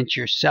elements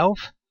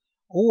yourself.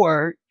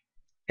 Or,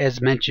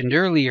 as mentioned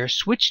earlier,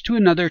 switch to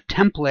another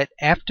template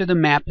after the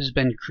map has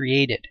been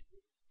created.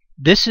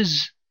 This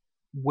is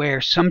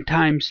where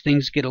sometimes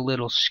things get a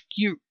little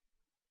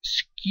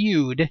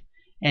skewed,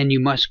 and you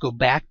must go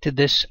back to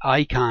this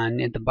icon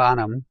at the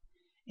bottom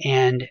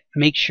and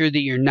make sure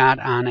that you're not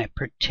on a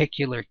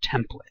particular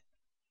template.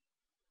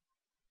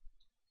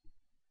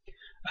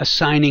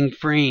 Assigning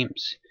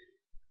frames.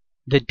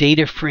 The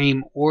data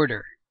frame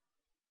order.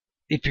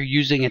 If you're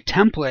using a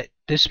template,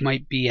 this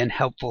might be a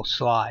helpful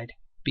slide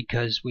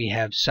because we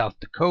have South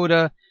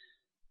Dakota,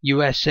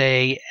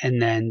 USA,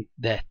 and then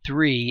the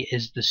 3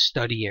 is the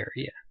study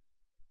area.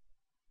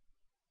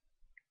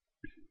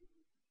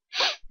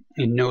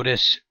 And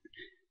notice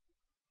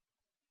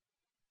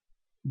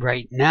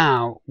right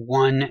now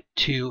 1,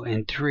 2,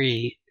 and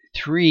 3.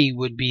 3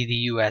 would be the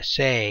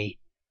USA.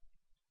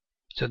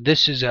 So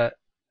this is a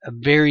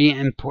very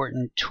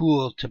important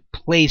tool to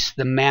place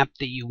the map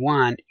that you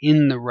want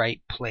in the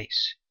right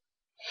place.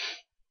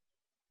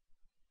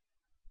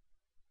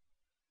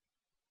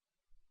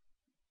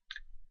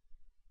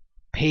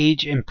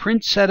 Page and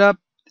print setup.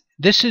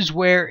 This is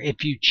where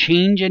if you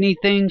change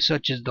anything,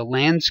 such as the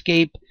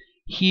landscape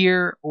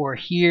here or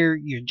here,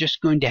 you're just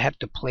going to have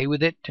to play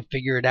with it to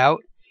figure it out.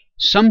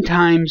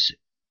 Sometimes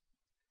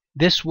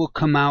this will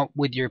come out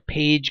with your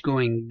page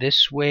going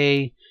this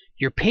way,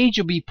 Your page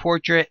will be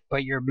portrait,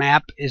 but your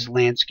map is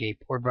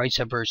landscape, or vice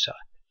versa.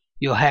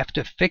 You'll have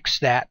to fix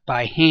that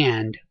by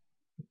hand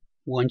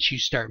once you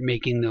start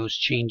making those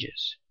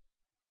changes.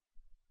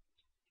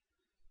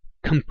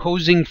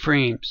 Composing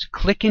frames.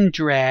 Click and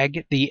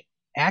drag the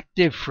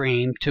active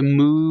frame to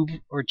move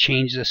or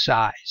change the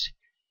size.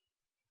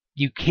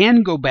 You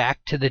can go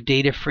back to the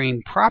data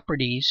frame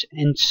properties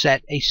and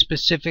set a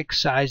specific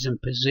size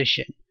and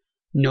position,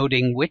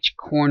 noting which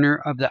corner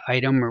of the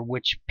item or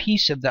which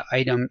piece of the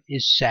item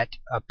is set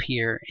up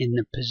here in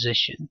the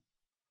position.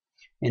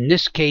 In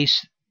this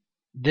case,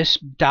 this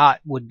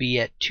dot would be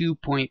at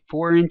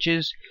 2.4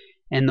 inches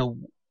and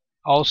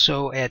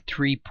also at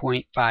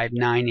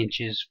 3.59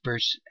 inches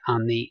versus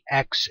on the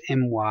X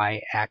and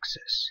Y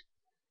axis.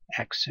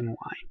 X and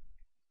Y.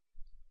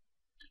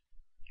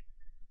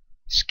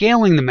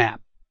 Scaling the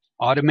map.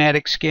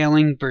 Automatic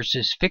scaling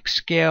versus fixed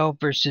scale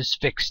versus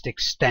fixed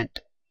extent.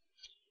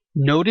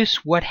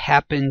 Notice what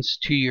happens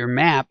to your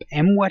map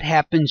and what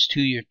happens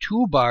to your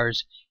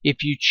toolbars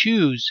if you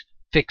choose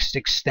fixed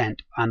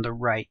extent on the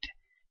right.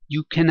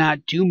 You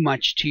cannot do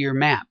much to your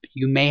map.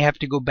 You may have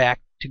to go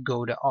back to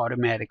go to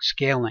automatic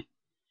scaling.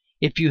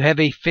 If you have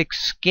a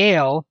fixed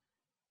scale,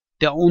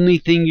 the only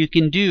thing you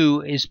can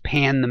do is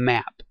pan the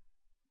map.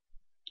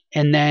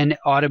 And then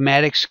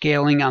automatic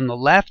scaling on the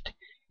left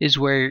is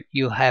where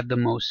you'll have the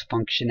most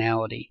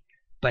functionality.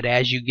 But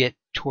as you get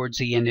towards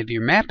the end of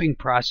your mapping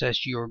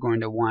process, you're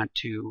going to want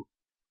to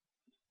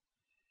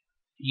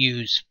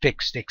use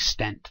fixed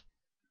extent.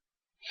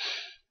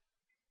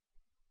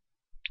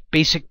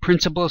 Basic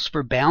principles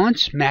for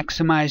balance.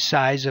 Maximize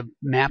size of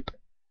map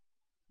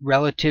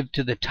relative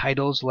to the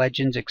titles,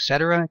 legends,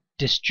 etc.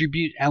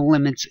 Distribute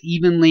elements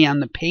evenly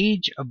on the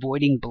page,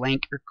 avoiding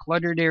blank or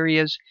cluttered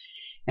areas,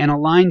 and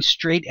align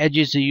straight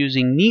edges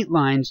using neat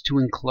lines to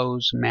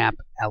enclose map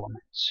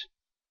elements.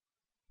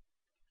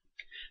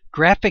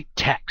 Graphic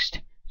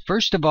text.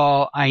 First of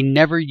all, I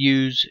never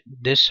use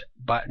this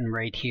button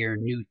right here,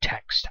 new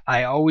text.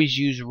 I always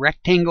use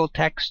rectangle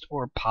text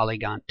or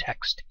polygon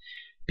text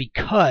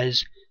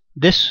because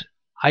this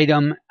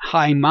item,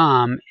 Hi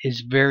Mom,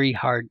 is very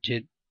hard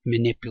to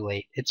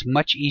manipulate. It's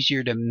much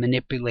easier to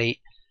manipulate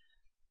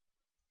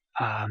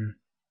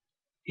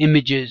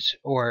images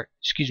or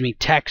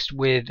text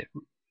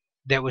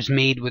that was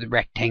made with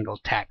rectangle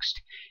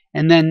text.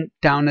 And then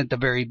down at the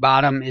very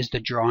bottom is the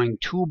drawing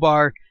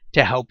toolbar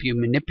to help you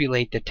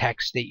manipulate the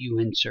text that you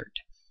insert.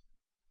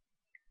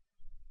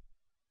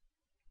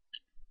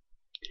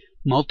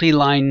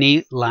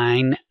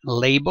 Multi-line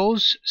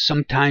labels.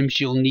 Sometimes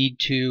you'll need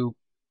to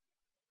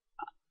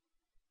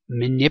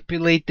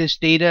manipulate this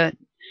data.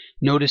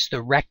 Notice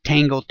the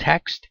rectangle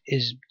text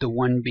is the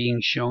one being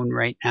shown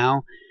right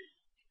now.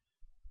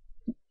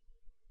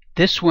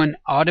 This one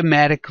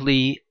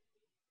automatically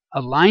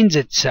aligns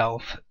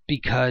itself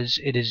because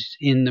it is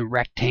in the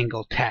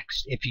rectangle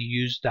text. If you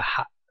use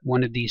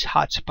one of these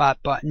hotspot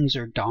buttons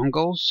or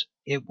dongles,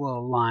 it will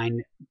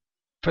align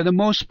for the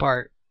most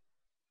part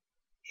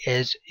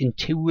as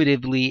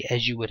intuitively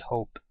as you would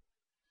hope.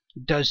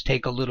 It does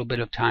take a little bit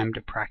of time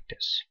to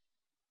practice.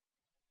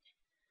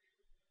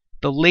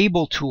 The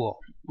label tool.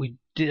 We've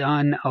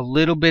done a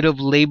little bit of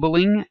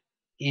labeling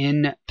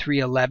in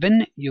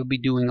 3.11. You'll be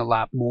doing a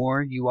lot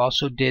more. You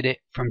also did it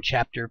from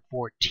chapter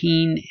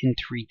 14 in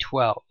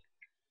 3.12.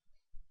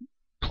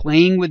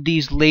 Playing with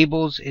these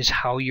labels is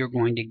how you're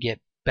going to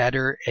get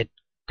better at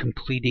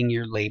completing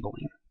your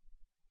labeling.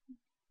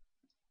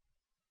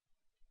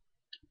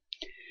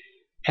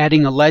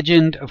 Adding a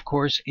legend, of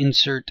course,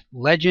 insert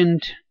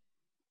legend.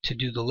 To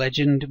do the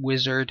legend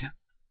wizard,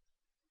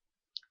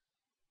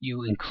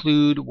 you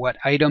include what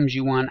items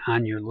you want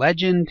on your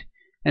legend,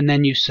 and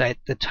then you set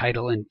the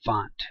title and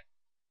font.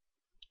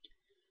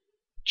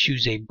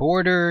 Choose a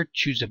border,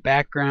 choose a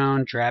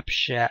background, drop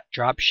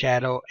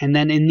shadow, and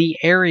then in the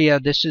area,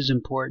 this is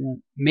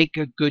important, make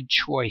a good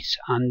choice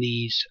on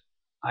these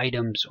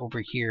items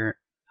over here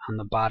on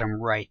the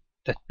bottom right,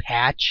 the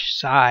patch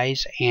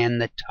size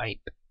and the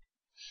type.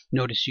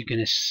 Notice you're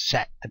going to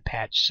set the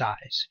patch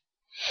size.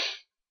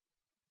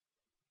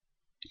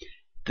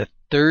 The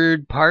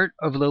third part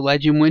of the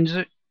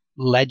legend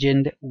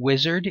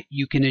wizard,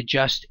 you can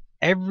adjust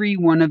every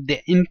one of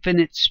the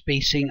infinite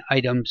spacing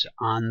items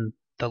on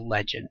the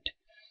legend.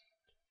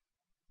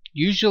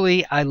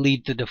 Usually I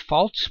leave the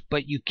defaults,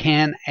 but you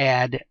can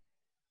add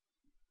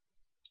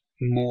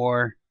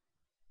more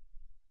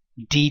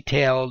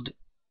detailed,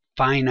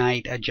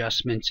 finite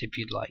adjustments if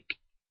you'd like.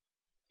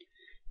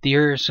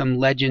 There are some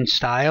legend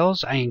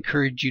styles. I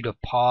encourage you to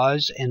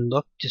pause and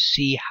look to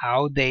see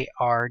how they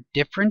are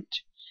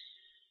different.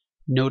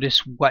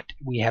 Notice what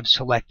we have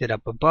selected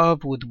up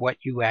above with what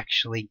you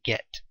actually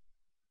get.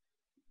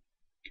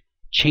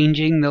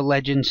 Changing the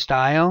legend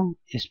style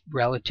is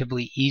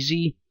relatively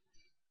easy.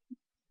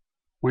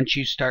 Once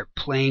you start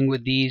playing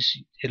with these,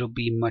 it'll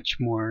be much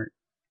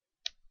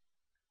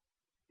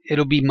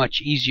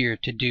easier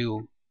to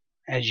do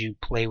as you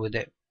play with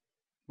it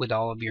with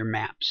all of your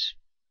maps.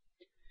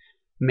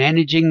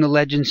 Managing the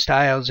legend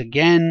styles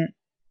again,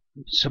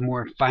 some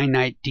more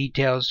finite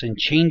details and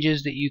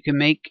changes that you can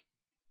make.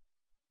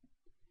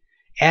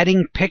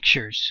 Adding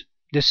pictures.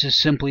 This is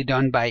simply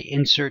done by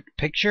insert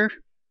picture,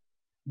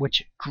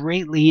 which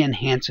greatly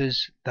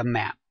enhances the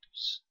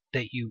maps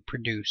that you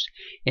produce.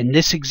 In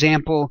this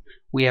example,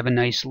 we have a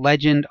nice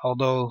legend,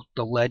 although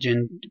the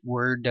legend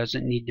word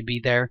doesn't need to be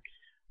there.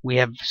 We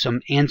have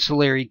some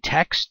ancillary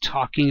text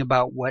talking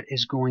about what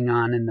is going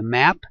on in the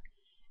map,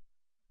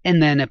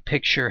 and then a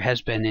picture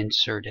has been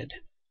inserted.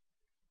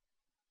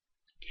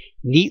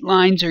 Neat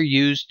lines are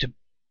used to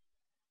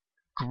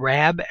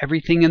grab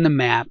everything in the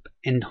map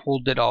and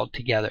hold it all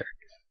together.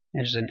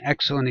 There's an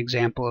excellent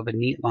example of a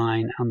neat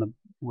line on the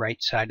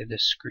right side of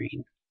this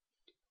screen.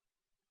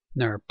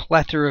 There are a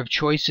plethora of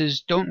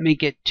choices. Don't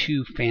make it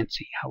too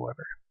fancy,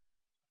 however.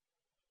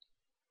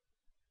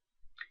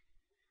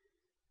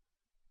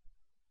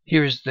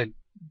 Here's the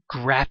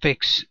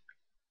graphics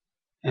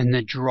and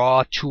the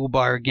draw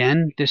toolbar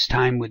again, this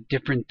time with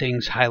different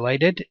things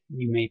highlighted.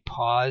 You may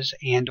pause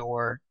and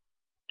or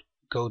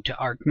go to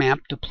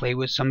ArcMap to play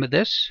with some of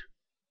this.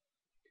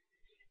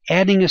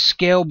 Adding a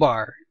scale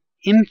bar.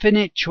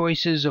 Infinite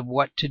choices of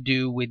what to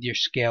do with your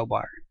scale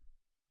bar.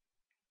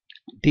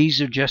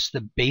 These are just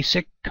the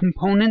basic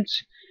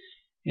components.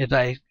 If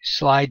I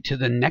slide to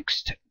the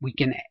next, we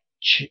can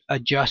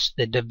adjust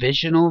the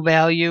divisional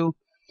value,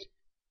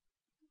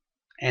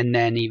 and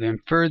then even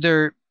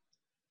further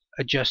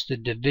adjust the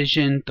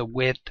division, the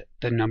width,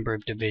 the number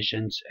of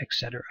divisions,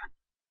 etc.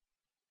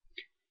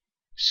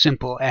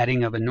 Simple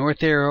adding of a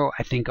north arrow.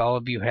 I think all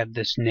of you have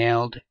this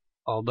nailed,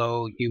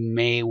 although you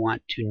may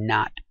want to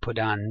not put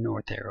on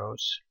north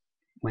arrows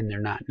when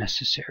they're not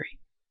necessary.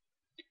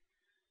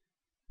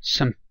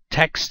 Some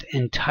text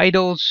and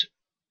titles.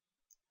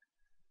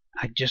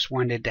 I just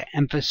wanted to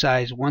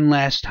emphasize one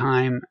last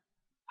time,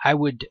 I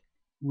would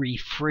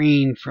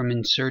refrain from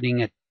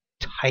inserting a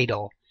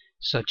title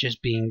such as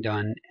being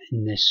done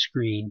in this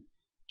screen.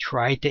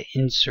 Try to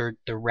insert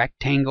the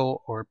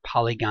rectangle or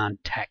polygon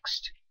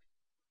text.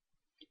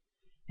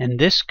 And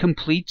this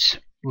completes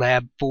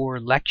Lab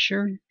 4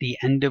 lecture, the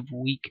end of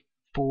week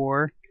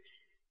 4,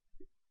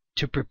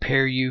 to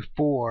prepare you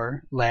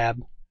for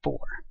Lab 4.